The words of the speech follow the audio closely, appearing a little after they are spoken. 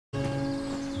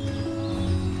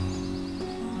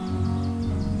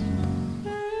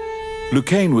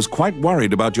Lucane was quite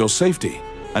worried about your safety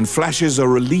and flashes a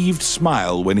relieved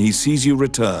smile when he sees you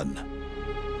return.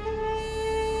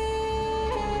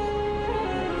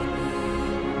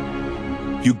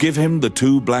 You give him the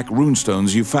 2 black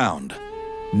runestones you found.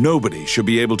 Nobody should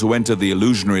be able to enter the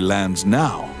illusionary lands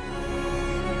now.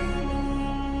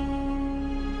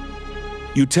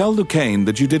 You tell Lucane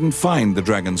that you didn't find the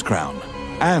dragon's crown,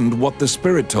 and what the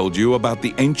spirit told you about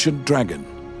the ancient dragon.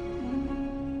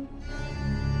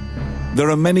 There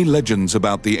are many legends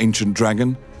about the ancient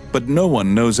dragon, but no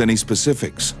one knows any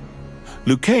specifics.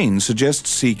 Lucane suggests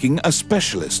seeking a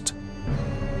specialist.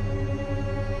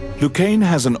 Lucane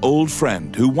has an old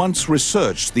friend who once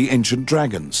researched the ancient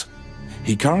dragons.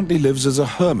 He currently lives as a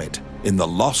hermit in the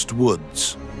Lost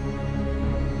Woods.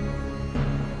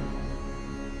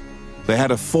 They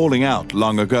had a falling out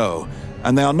long ago,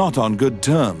 and they are not on good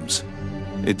terms.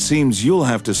 It seems you'll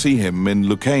have to see him in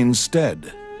Lucane's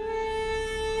stead.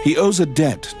 He owes a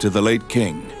debt to the late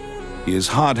king. He is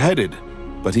hard-headed,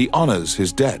 but he honors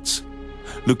his debts.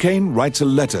 Lucane writes a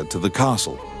letter to the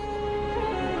castle.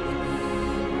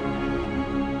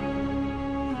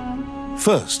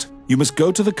 First, you must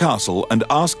go to the castle and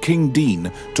ask King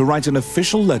Dean to write an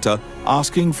official letter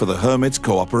asking for the hermit's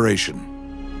cooperation.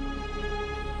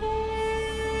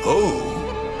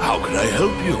 Oh, how can I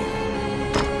help you?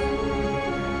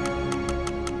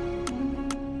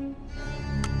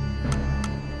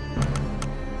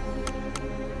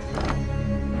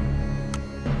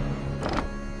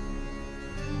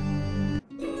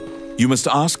 You must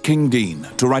ask King Dean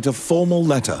to write a formal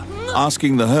letter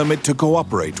asking the hermit to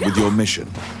cooperate with your mission.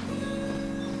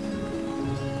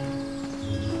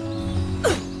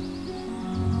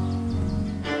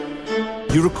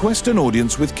 You request an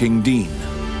audience with King Dean.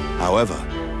 However,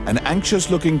 an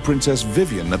anxious-looking Princess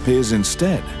Vivian appears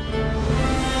instead.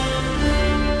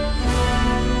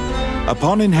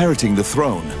 Upon inheriting the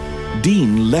throne,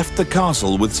 Dean left the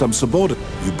castle with some subordinates.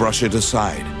 You brush it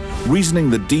aside, reasoning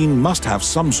that Dean must have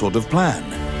some sort of plan.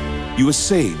 You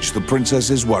assuage the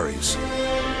princess's worries.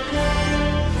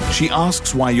 She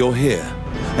asks why you're here,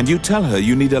 and you tell her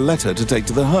you need a letter to take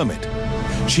to the hermit.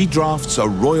 She drafts a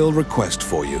royal request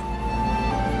for you.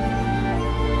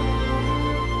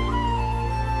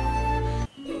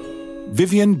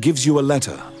 Vivian gives you a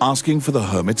letter asking for the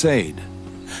hermit's aid.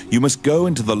 You must go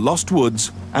into the Lost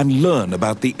Woods and learn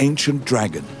about the ancient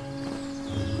dragon.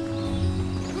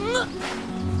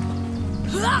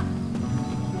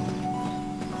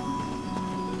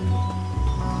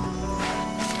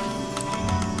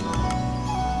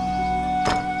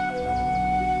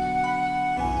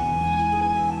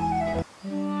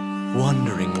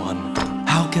 Wandering One,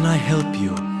 how can I help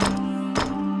you?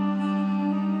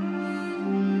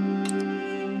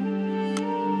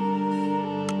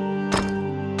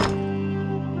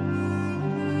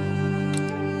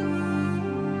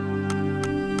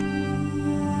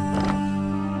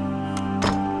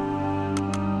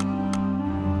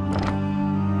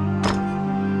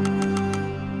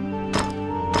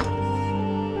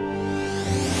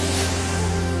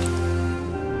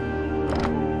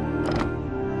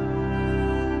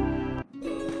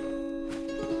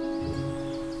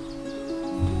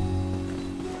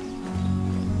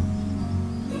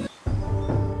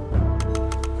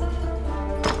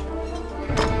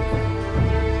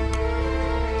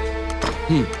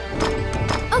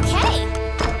 Okay.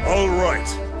 All right.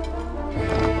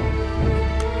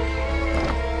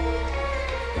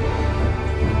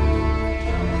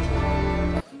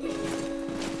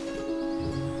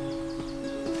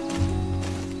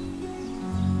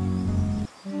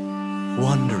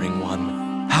 Wandering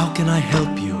One, how can I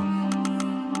help you?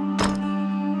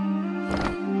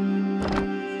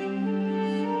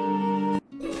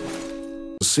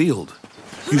 Sealed.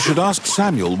 You should ask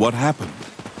Samuel what happened.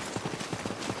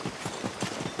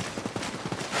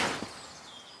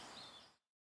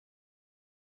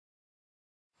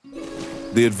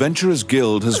 The Adventurers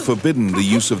Guild has forbidden the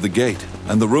use of the gate,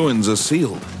 and the ruins are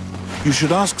sealed. You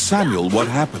should ask Samuel what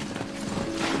happened.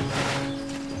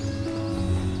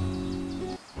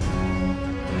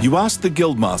 You ask the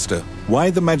Guildmaster why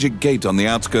the magic gate on the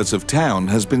outskirts of town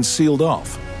has been sealed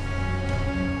off.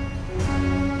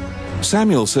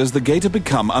 Samuel says the gate had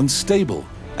become unstable,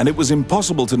 and it was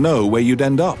impossible to know where you'd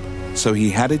end up, so he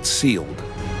had it sealed.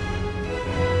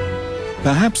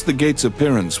 Perhaps the gate's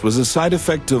appearance was a side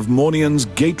effect of Mornian's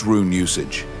gate rune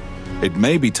usage. It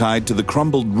may be tied to the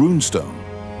crumbled runestone.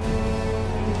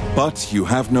 But you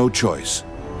have no choice.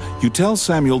 You tell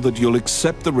Samuel that you'll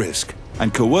accept the risk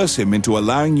and coerce him into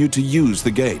allowing you to use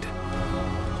the gate.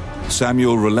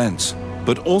 Samuel relents,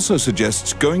 but also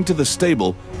suggests going to the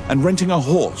stable and renting a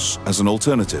horse as an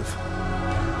alternative.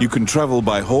 You can travel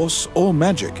by horse or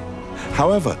magic.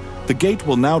 However, the gate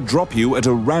will now drop you at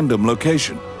a random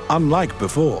location, unlike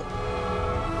before.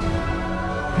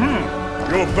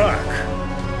 You're back.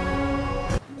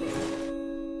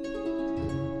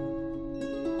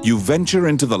 You venture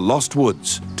into the Lost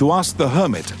Woods to ask the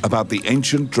hermit about the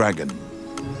ancient dragon.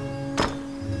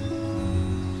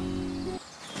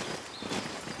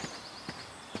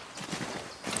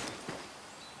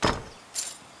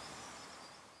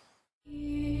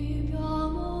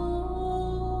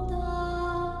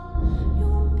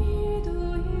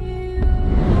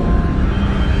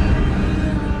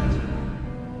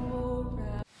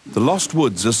 The Lost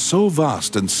Woods are so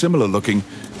vast and similar looking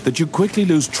that you quickly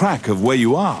lose track of where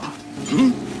you are.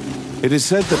 It is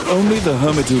said that only the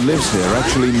hermit who lives here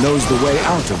actually knows the way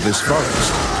out of this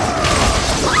forest.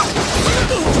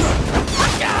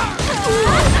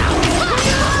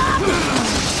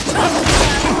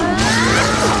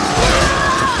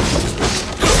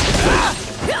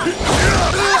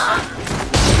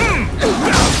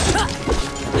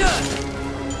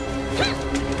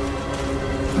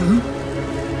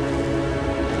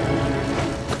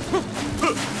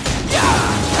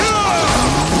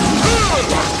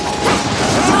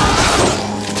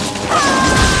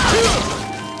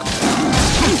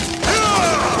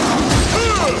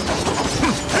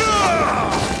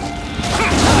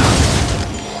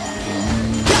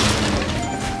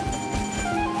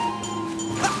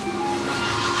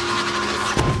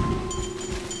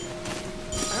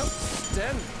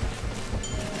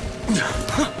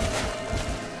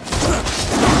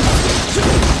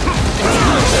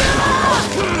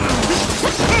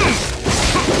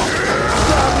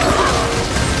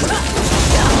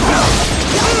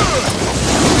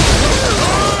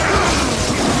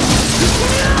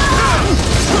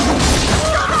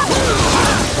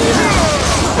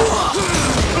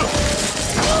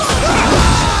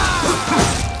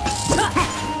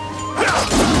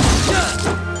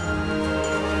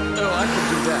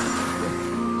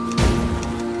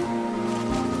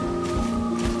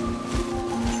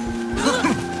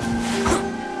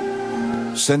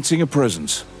 Sensing a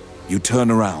presence, you turn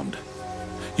around.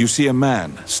 You see a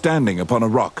man standing upon a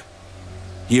rock.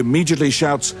 He immediately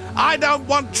shouts, "I don't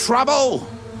want trouble!"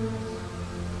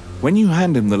 When you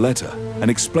hand him the letter and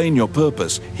explain your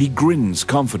purpose, he grins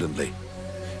confidently.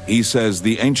 He says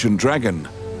the ancient dragon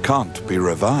can't be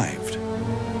revived.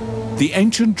 The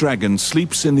ancient dragon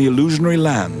sleeps in the illusionary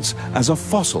lands as a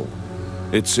fossil.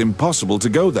 It's impossible to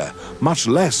go there, much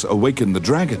less awaken the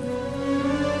dragon.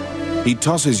 He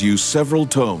tosses you several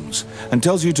tomes and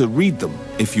tells you to read them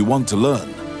if you want to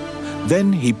learn.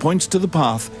 Then he points to the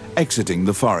path exiting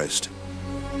the forest.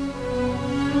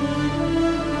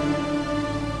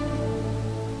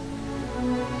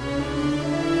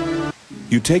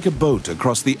 You take a boat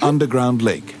across the underground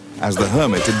lake, as the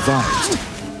hermit advised.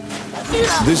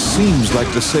 This seems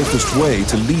like the safest way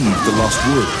to leave the Lost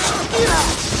Woods.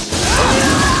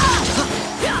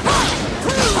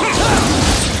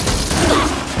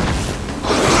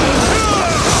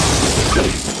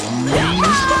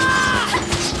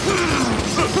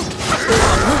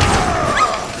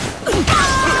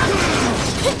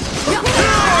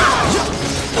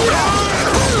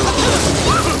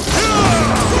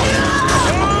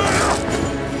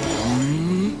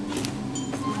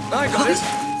 I got it.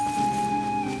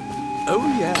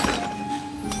 Oh, yeah.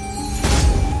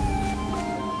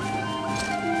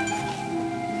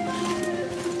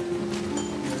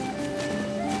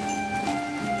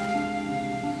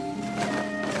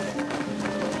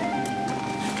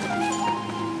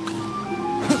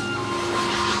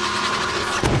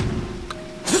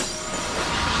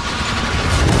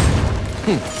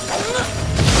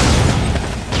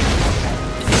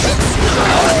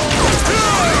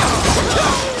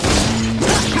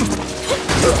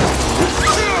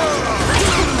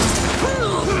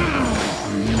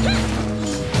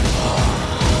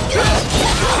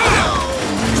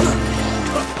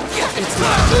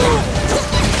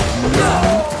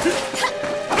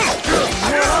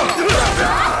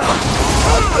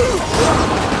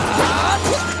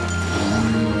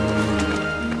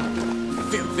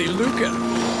 Filthy lucre.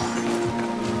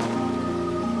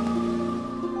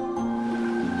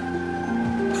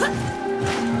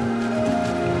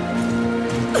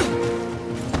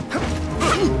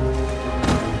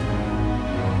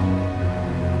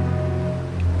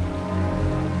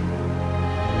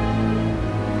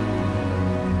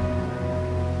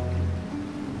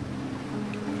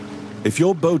 If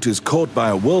your boat is caught by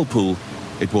a whirlpool,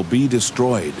 it will be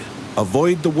destroyed.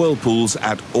 Avoid the whirlpools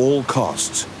at all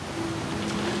costs.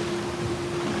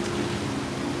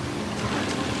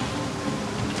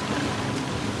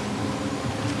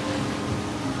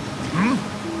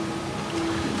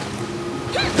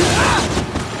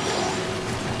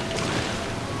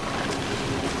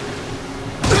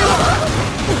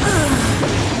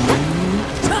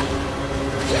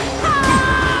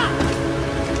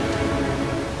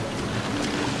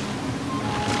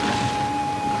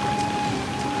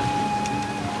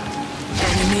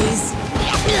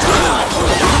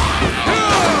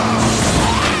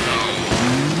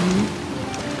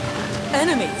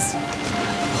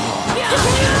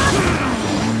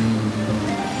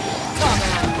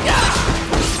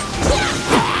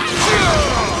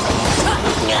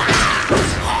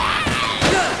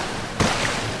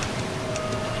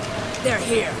 They're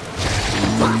here.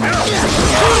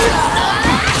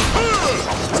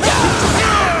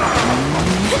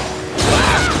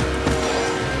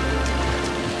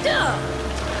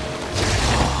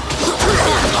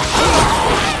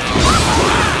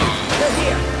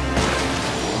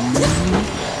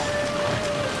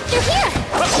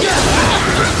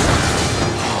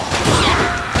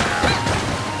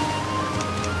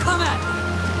 Come at me.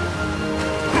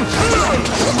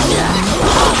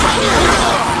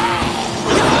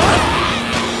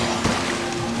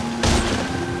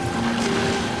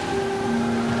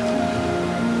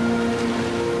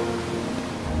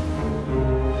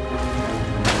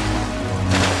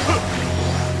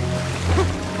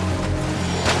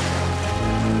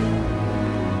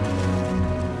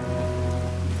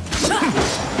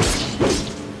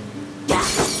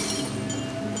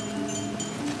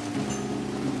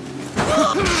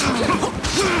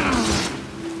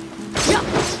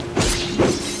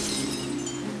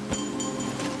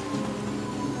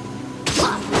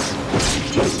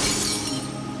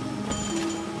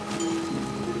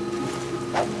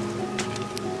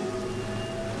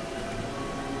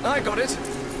 I got it.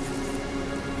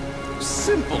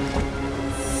 Simple.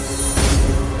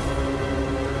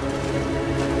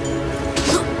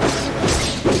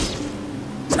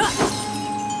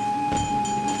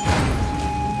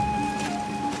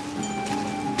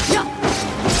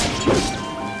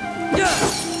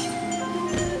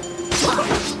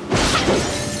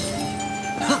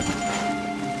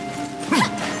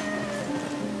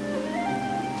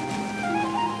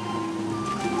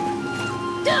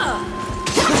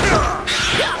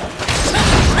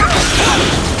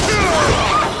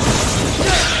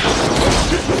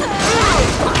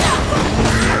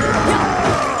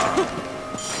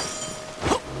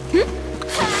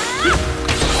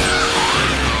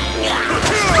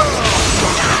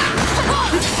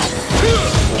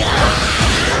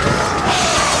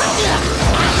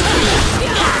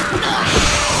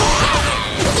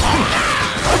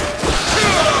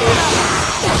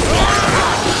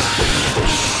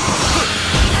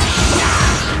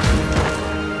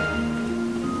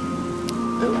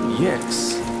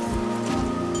 Yes.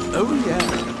 Oh, yeah.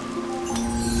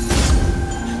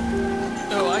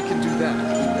 Oh, I can do that.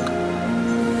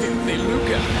 Filthy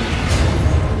Luca.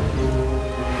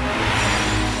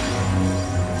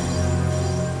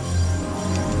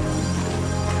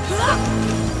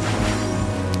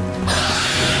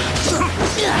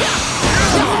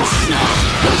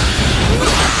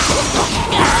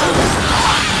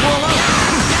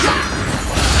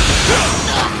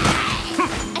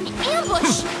 An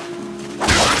ambush!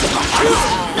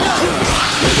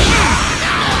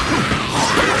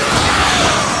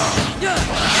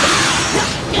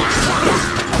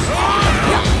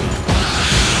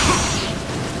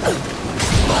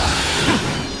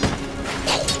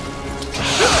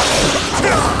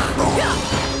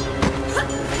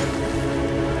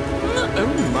 Oh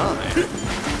my.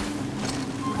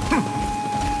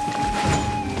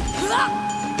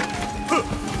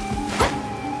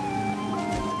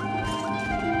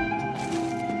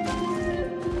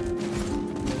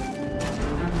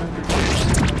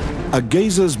 A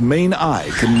gazer's main eye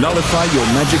can nullify your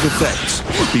magic effects.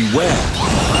 Beware.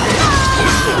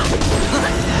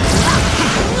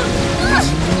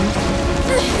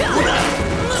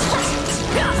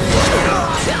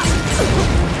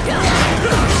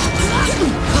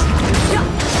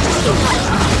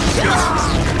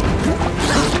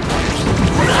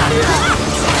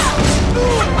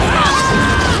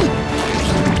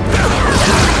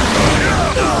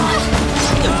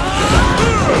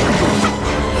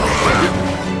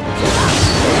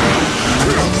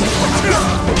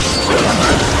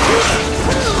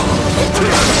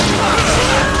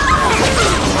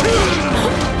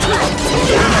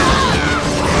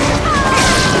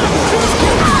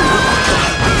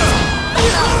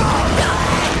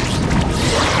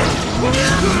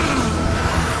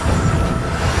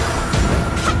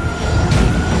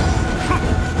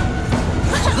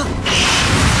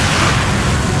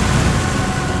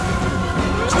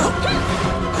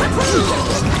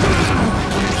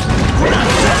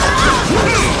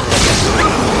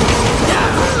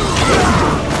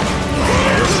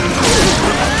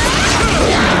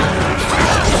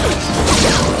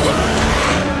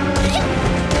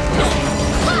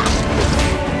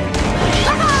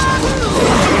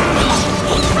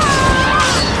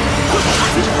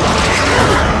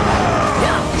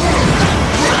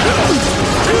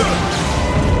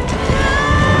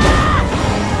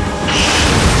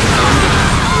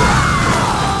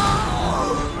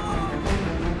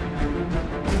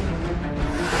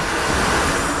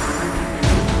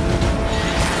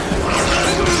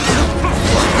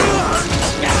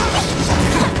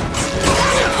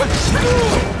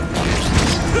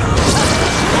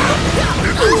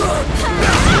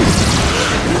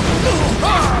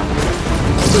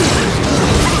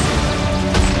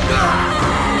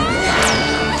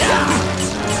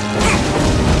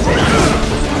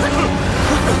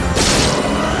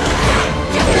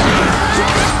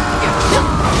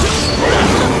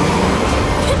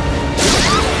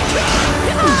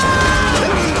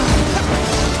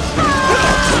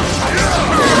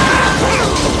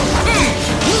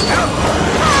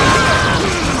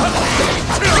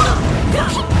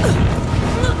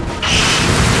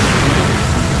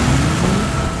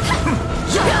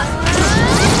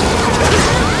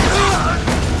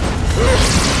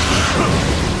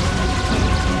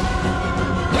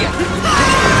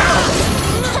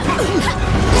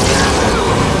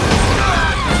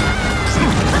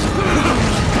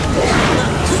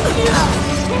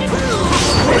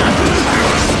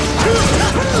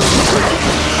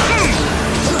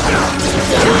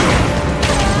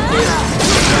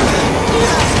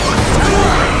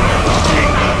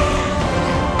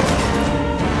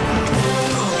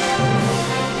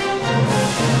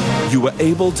 You were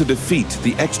able to defeat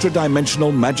the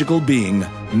extra-dimensional magical being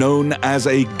known as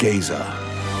a gazer.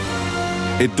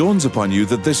 It dawns upon you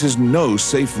that this is no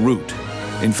safe route.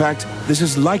 In fact, this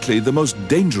is likely the most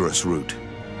dangerous route.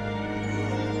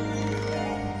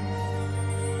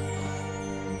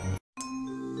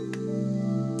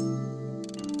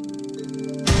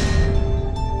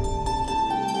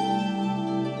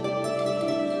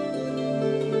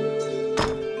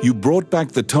 You brought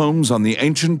back the tomes on the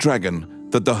ancient dragon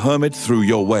that the hermit threw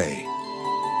your way.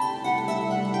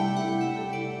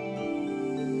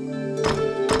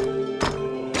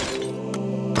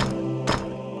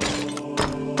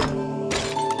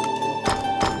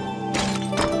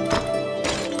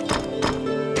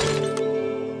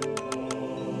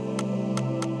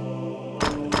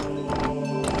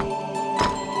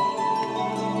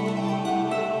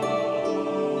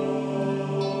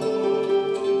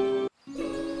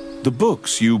 The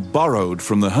books you borrowed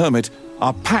from the hermit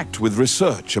are packed with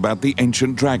research about the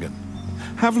ancient dragon.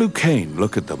 Have Lucane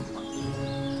look at them.